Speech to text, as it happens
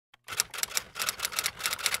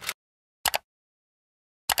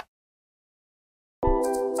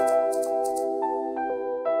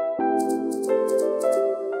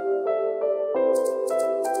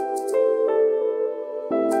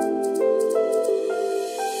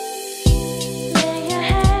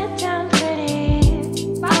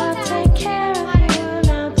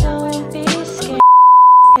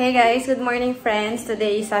guys! Good morning friends!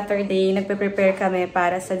 Today is Saturday. Nagpe-prepare kami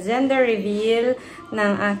para sa gender reveal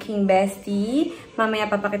ng aking bestie. Mamaya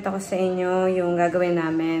papakita ko sa inyo yung gagawin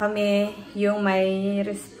namin. Kami yung may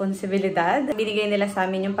responsibilidad. Binigay nila sa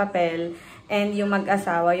amin yung papel and yung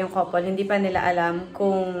mag-asawa, yung couple, hindi pa nila alam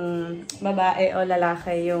kung babae o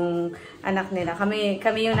lalaki yung anak nila. Kami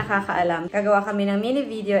yung nakakaalam. Gagawa kami ng mini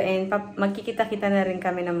video and magkikita-kita na rin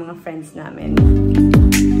kami ng mga friends namin.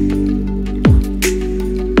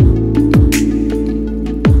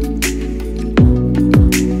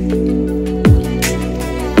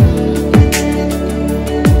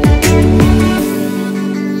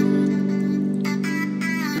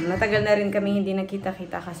 Matagal na rin kami hindi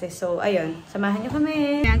nakita-kita kasi. So, ayun. Samahan nyo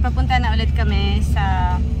kami. Ayan, papunta na ulit kami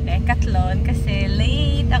sa Decathlon kasi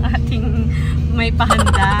late ang ating may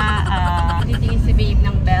pahanda. Titingin si babe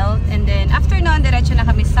ng belt. And then, after noon, diretso na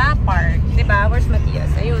kami sa park. Diba? Where's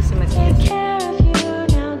Matias? Ayun, si Matias.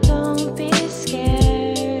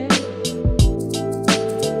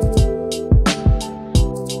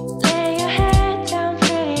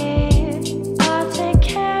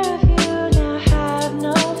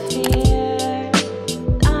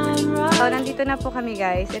 Nandito na po kami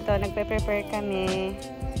guys. Ito, nagpe-prepare kami.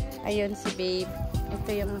 Ayun si babe. Ito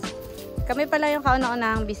yung... Kami pala yung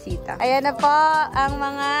kauna-unahang bisita. Ayan na po ang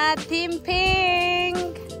mga Team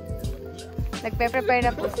Pink. Nagpe-prepare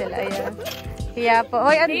na po sila. Ayan. Hiya po.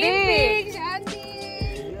 Hoy, Andi! Team Pink! Si Andi!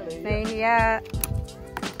 Nahihiya.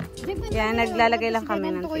 Yan, naglalagay lang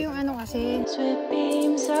kami ng... Ito ko yung ano kasi. Sweet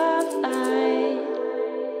beams of light.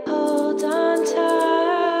 Hold on tight.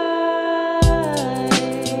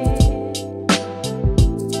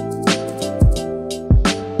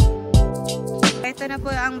 Ito na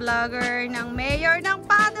po ang vlogger ng mayor ng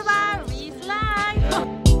Padua, Rizlan.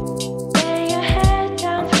 Lay your head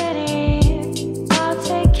down pretty. I'll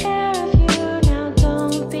take care of you now,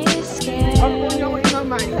 don't be scared. Lay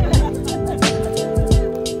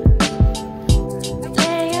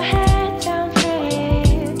your head down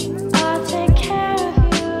pretty. I'll take care of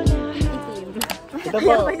you now. Ito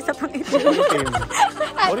po. Isa pang itim.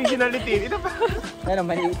 Original itim. Ito pa. Ano,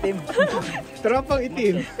 mali itim. Tropang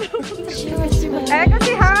itim. Eh,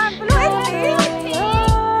 kasi ha, blue itim.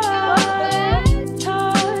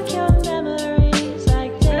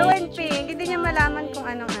 Blue and pink. Hindi niya malaman kung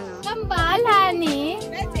anong-ano. Kambal, honey.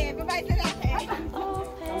 Pwede, babae sa laki.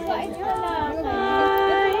 Babae sa laki.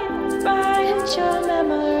 Bind your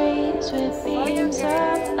memories with beams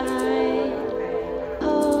of light.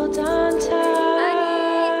 Hold on tight.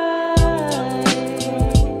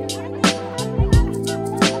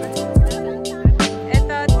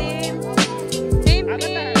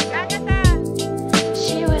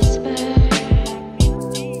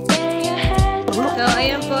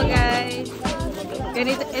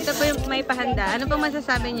 Ito po yung may pahanda. Ano pong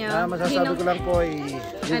masasabi nyo? Masasabi ko lang po ay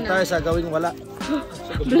yun tayo sa gawing wala.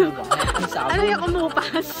 Ano yung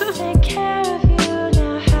umupas?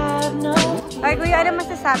 Ay, kuya, ano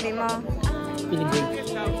masasabi mo? Feeling great.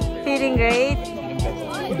 Feeling great?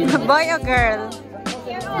 Boy o girl?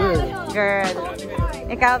 Girl. Girl.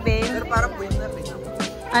 Ikaw, babe? Pero parang boy na rin.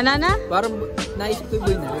 Ano na? Parang naisip ko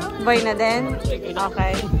boy na rin. Boy na din?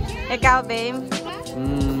 Okay. Ikaw, babe?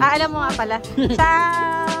 Alam mo nga pala. Ciao!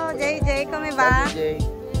 JJ, kami ba? JJ.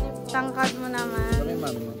 Tangkad mo naman. Kami,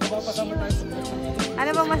 mami. Ano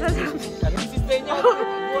bang masasabi? ILOVE.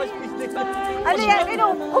 Ano yan?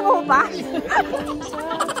 Umupa?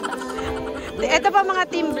 Ito pa mga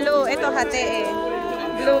team blue. Ito hati eh.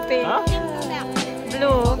 Blue, pink.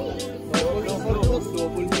 Blue.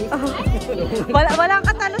 Walang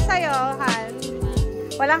katalo sa'yo, Han.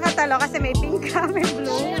 Walang katalo kasi may pink ka, may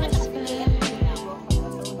blue.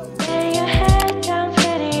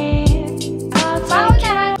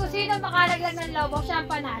 Paunahan kung sino makalaglag ng lobo, siya ang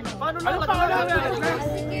panalo. Paano na pangalan?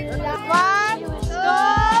 1,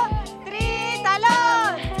 2, 3,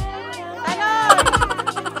 talon! Talon!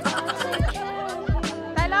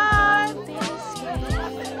 Talon!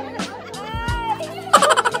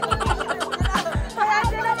 Kaya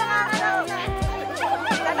sila makakalaw.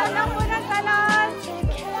 Talon lang po ng talon.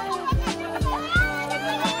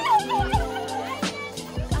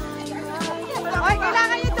 Oy,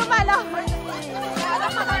 kailangan nyo tumalon.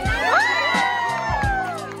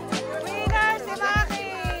 Winner si Maki!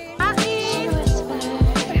 Maki!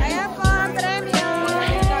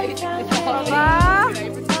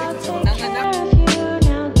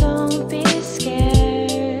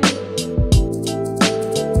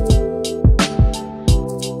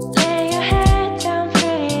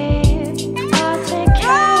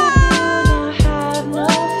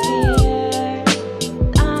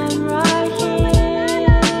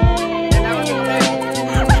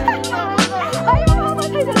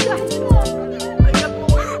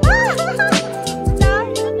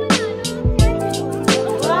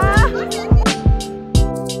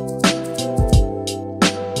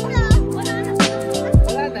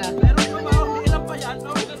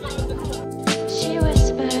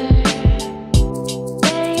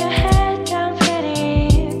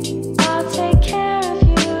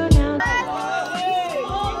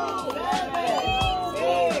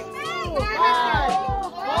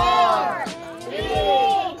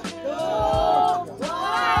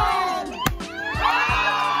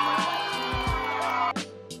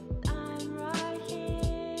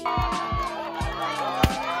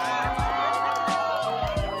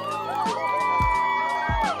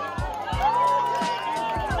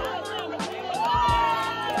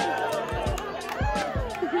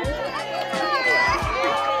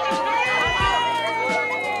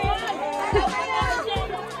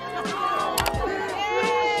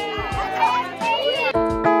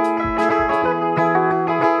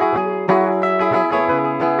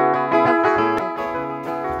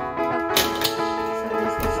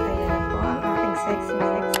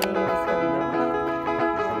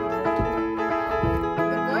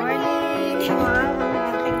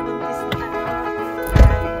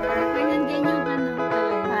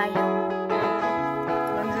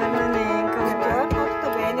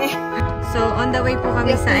 So, on the way po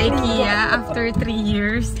kami sa IKEA after 3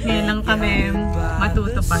 years. Ngayon lang kami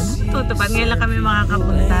matutupad. Ngayon lang kami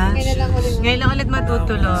makakapunta. Ngayon lang ulit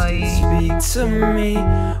matutuloy. Speak to me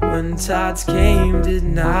when tides came, did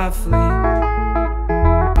not flee.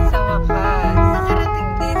 Sa wakas.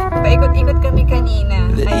 Paikot-ikot kami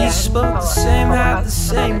kanina. That you spoke the same, had the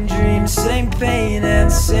same dreams, same pain and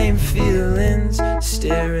same feelings.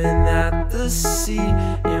 Staring at the sea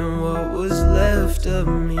and what was left of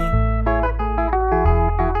me.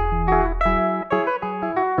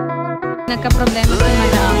 Nagka-problema si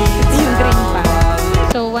Madam yung Green Pass.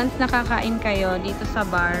 So, once nakakain kayo dito sa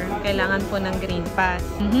bar, kailangan po ng Green Pass.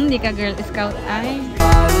 Hindi ka Girl Scout ay.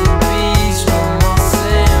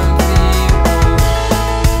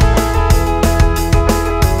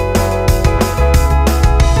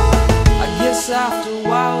 After a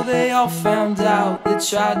while they all found out. They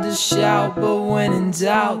tried to shout, but when in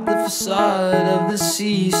doubt, the facade of the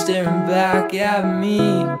sea staring back at me.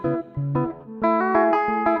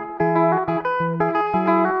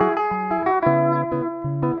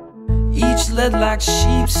 Each led like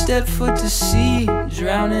sheep, stepped foot to sea,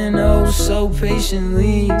 drowning oh so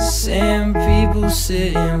patiently. Sand people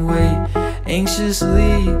sit and wait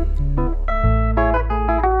anxiously.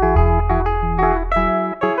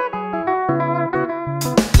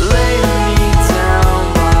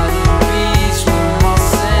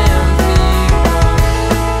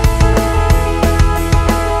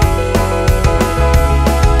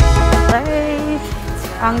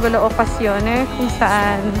 Angulo Ocasione kung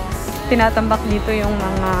saan tinatambak dito yung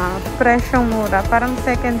mga presyong mura, parang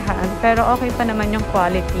second hand, pero okay pa naman yung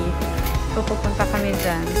quality. So pupunta kami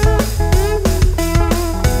dyan.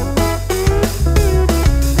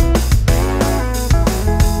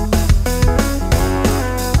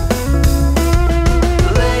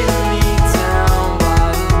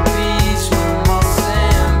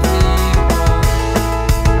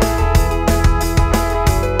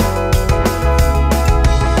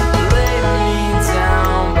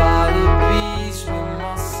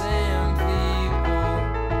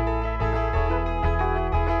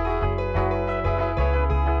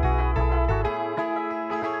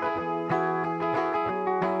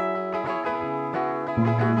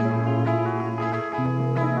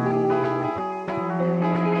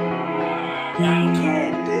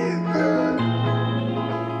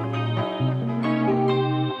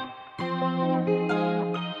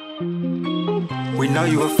 We know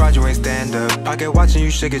you a fraud, you ain't stand up. I get watching,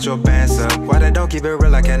 you should get your pants up. Why they don't keep it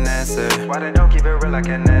real, I can't answer.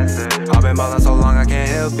 I've been ballin' so long, I can't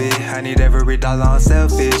help it. I need every dollar on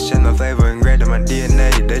selfish. And the flavor engraved in my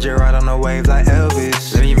DNA. They just ride on the wave like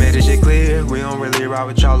Elvis. Let me make this shit clear, we don't really ride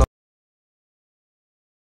with y'all.